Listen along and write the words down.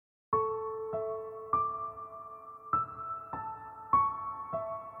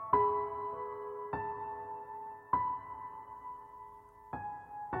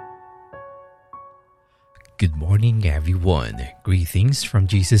Good morning, everyone. Greetings from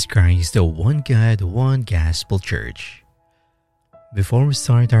Jesus Christ, the One God, One Gospel Church. Before we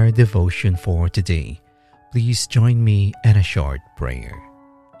start our devotion for today, please join me in a short prayer.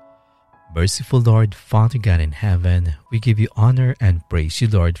 Merciful Lord, Father God in heaven, we give you honor and praise you,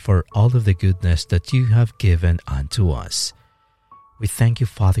 Lord, for all of the goodness that you have given unto us. We thank you,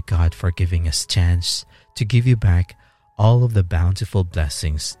 Father God, for giving us chance to give you back all of the bountiful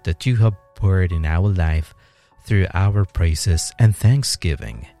blessings that you have poured in our life through our praises and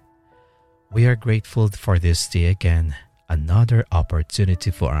thanksgiving. We are grateful for this day again, another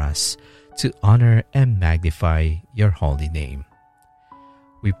opportunity for us to honor and magnify your holy name.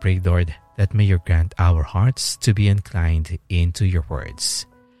 We pray, Lord, that may you grant our hearts to be inclined into your words.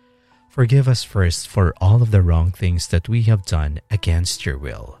 Forgive us first for all of the wrong things that we have done against your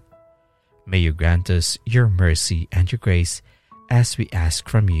will. May you grant us your mercy and your grace as we ask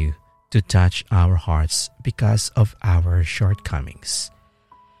from you to touch our hearts because of our shortcomings.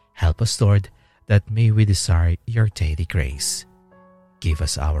 Help us, Lord, that may we desire your daily grace. Give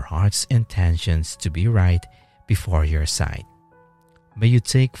us our heart's intentions to be right before your sight. May you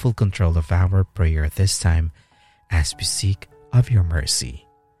take full control of our prayer this time as we seek of your mercy.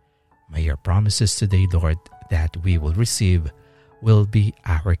 May your promises today, Lord, that we will receive will be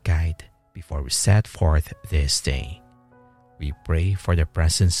our guide before we set forth this day. We pray for the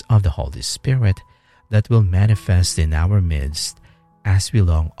presence of the Holy Spirit that will manifest in our midst as we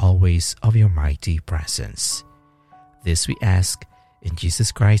long always of your mighty presence. This we ask in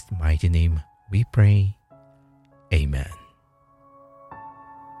Jesus Christ's mighty name we pray. Amen.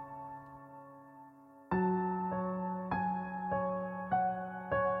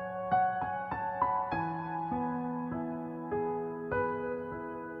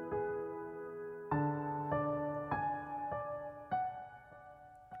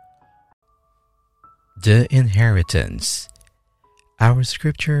 The Inheritance. Our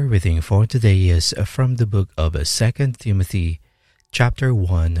scripture reading for today is from the book of 2 Timothy chapter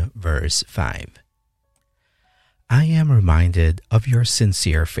 1 verse 5. I am reminded of your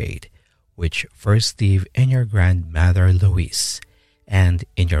sincere faith, which first lived in your grandmother Lois and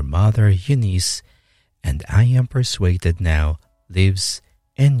in your mother Eunice, and I am persuaded now lives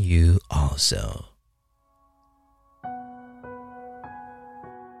in you also.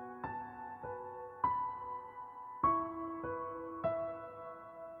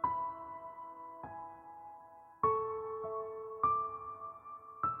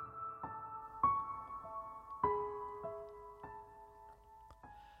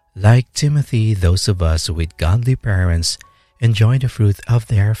 Like Timothy, those of us with godly parents enjoy the fruit of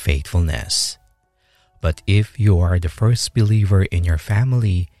their faithfulness. But if you are the first believer in your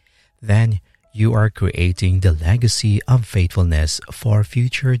family, then you are creating the legacy of faithfulness for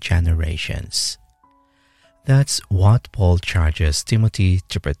future generations. That's what Paul charges Timothy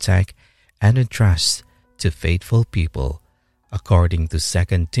to protect and entrust to faithful people, according to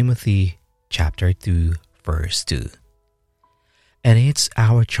 2 Timothy chapter 2, verse 2. And it's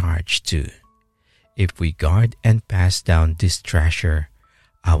our charge too. If we guard and pass down this treasure,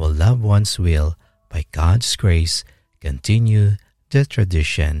 our loved ones will, by God's grace, continue the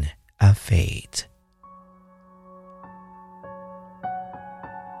tradition of faith.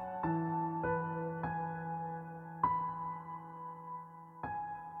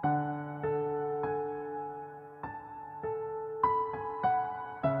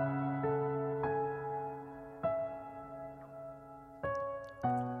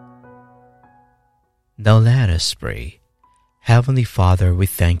 Now let us pray. Heavenly Father, we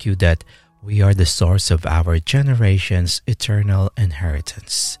thank you that we are the source of our generation's eternal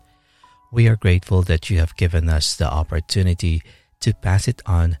inheritance. We are grateful that you have given us the opportunity to pass it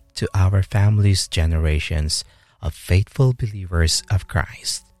on to our family's generations of faithful believers of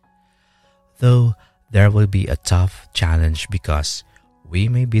Christ. Though there will be a tough challenge because we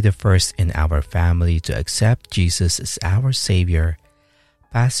may be the first in our family to accept Jesus as our Savior,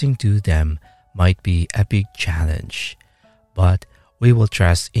 passing to them might be a big challenge, but we will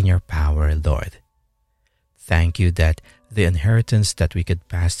trust in your power, Lord. Thank you that the inheritance that we could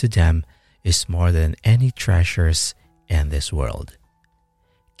pass to them is more than any treasures in this world.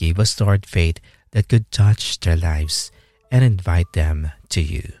 Give us, Lord, faith that could touch their lives and invite them to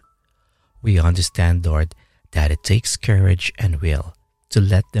you. We understand, Lord, that it takes courage and will to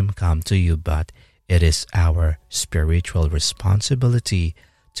let them come to you, but it is our spiritual responsibility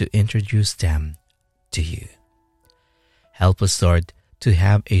to introduce them to you. Help us, Lord, to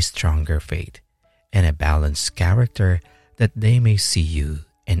have a stronger faith and a balanced character that they may see you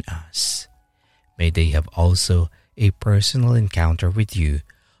in us. May they have also a personal encounter with you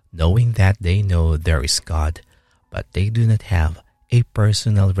knowing that they know there is God, but they do not have a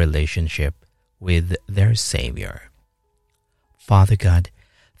personal relationship with their Savior. Father God,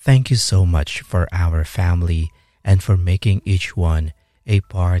 thank you so much for our family and for making each one a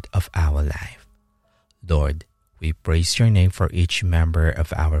part of our life. Lord, we praise your name for each member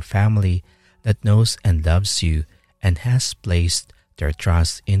of our family that knows and loves you and has placed their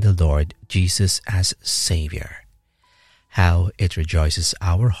trust in the Lord Jesus as Savior. How it rejoices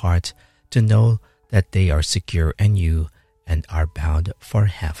our heart to know that they are secure in you and are bound for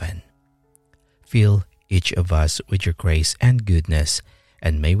heaven. Fill each of us with your grace and goodness,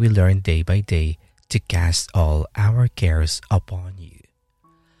 and may we learn day by day to cast all our cares upon you.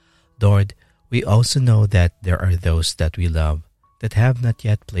 Lord, we also know that there are those that we love that have not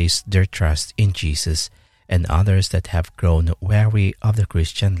yet placed their trust in Jesus, and others that have grown weary of the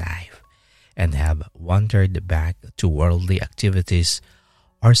Christian life and have wandered back to worldly activities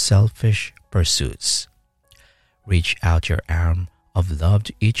or selfish pursuits. Reach out your arm of love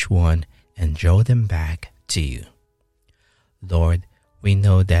to each one and draw them back to you. Lord, we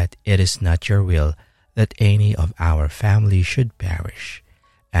know that it is not your will that any of our family should perish,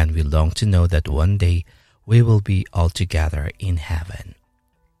 and we long to know that one day we will be all together in heaven.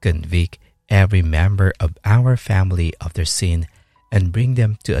 Convict every member of our family of their sin and bring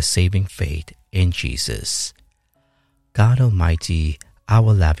them to a saving faith in Jesus. God Almighty,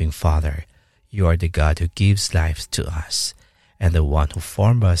 our loving Father, you are the God who gives life to us and the one who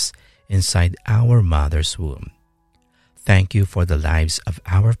formed us inside our mother's womb. Thank you for the lives of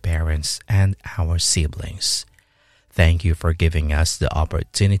our parents and our siblings. Thank you for giving us the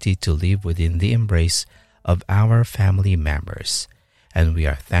opportunity to live within the embrace of our family members, and we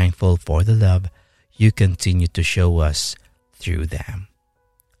are thankful for the love you continue to show us through them.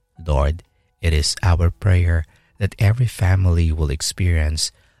 Lord, it is our prayer that every family will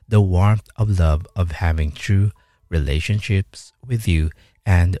experience the warmth of love of having true relationships with you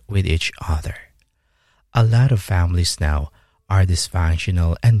and with each other. A lot of families now are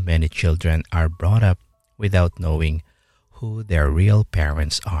dysfunctional, and many children are brought up without knowing who their real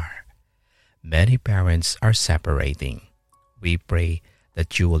parents are. Many parents are separating. We pray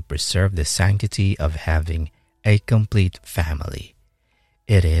that you will preserve the sanctity of having a complete family.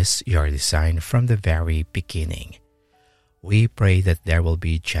 It is your design from the very beginning. We pray that there will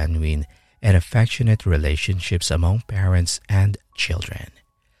be genuine and affectionate relationships among parents and children.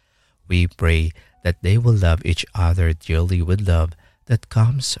 We pray that they will love each other dearly with love that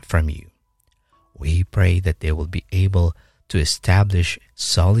comes from you. We pray that they will be able to establish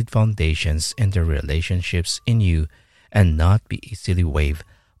solid foundations in their relationships in you and not be easily waved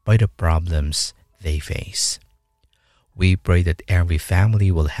by the problems they face. We pray that every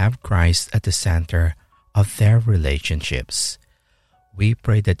family will have Christ at the center of their relationships. We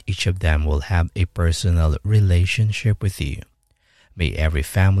pray that each of them will have a personal relationship with you. May every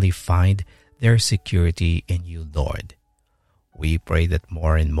family find their security in you, Lord. We pray that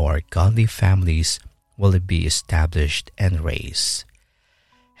more and more godly families will be established and raised.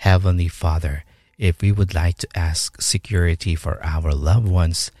 Heavenly Father, if we would like to ask security for our loved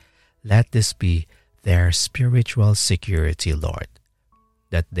ones, let this be their spiritual security, Lord,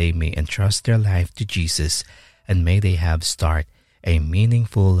 that they may entrust their life to Jesus, and may they have start a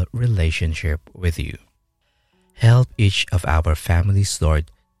meaningful relationship with you. Help each of our families,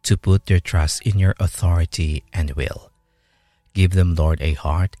 Lord, to put their trust in your authority and will. Give them, Lord, a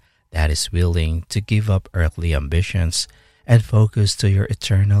heart that is willing to give up earthly ambitions and focus to your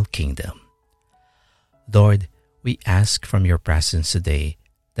eternal kingdom. Lord, we ask from your presence today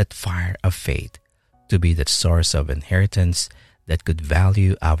that fire of faith to be the source of inheritance that could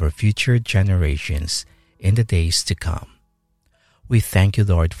value our future generations in the days to come. We thank you,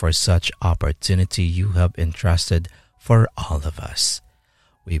 Lord, for such opportunity you have entrusted for all of us.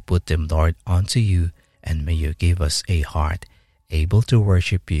 We put them, Lord, unto you, and may you give us a heart able to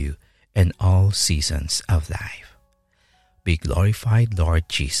worship you in all seasons of life. Be glorified, Lord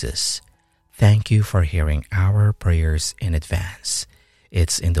Jesus. Thank you for hearing our prayers in advance.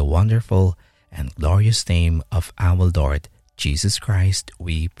 It's in the wonderful and glorious name of our Lord Jesus Christ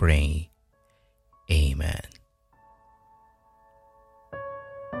we pray. Amen.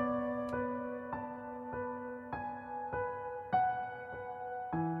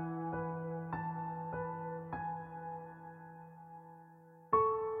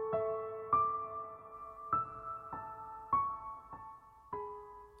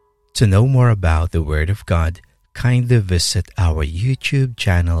 To know more about the Word of God, kindly visit our YouTube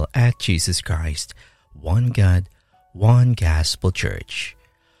channel at Jesus Christ, One God, One Gospel Church.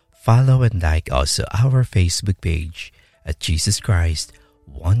 Follow and like also our Facebook page at Jesus Christ,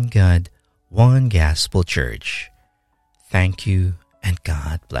 one God, one gospel church. Thank you and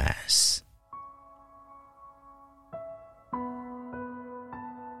God bless.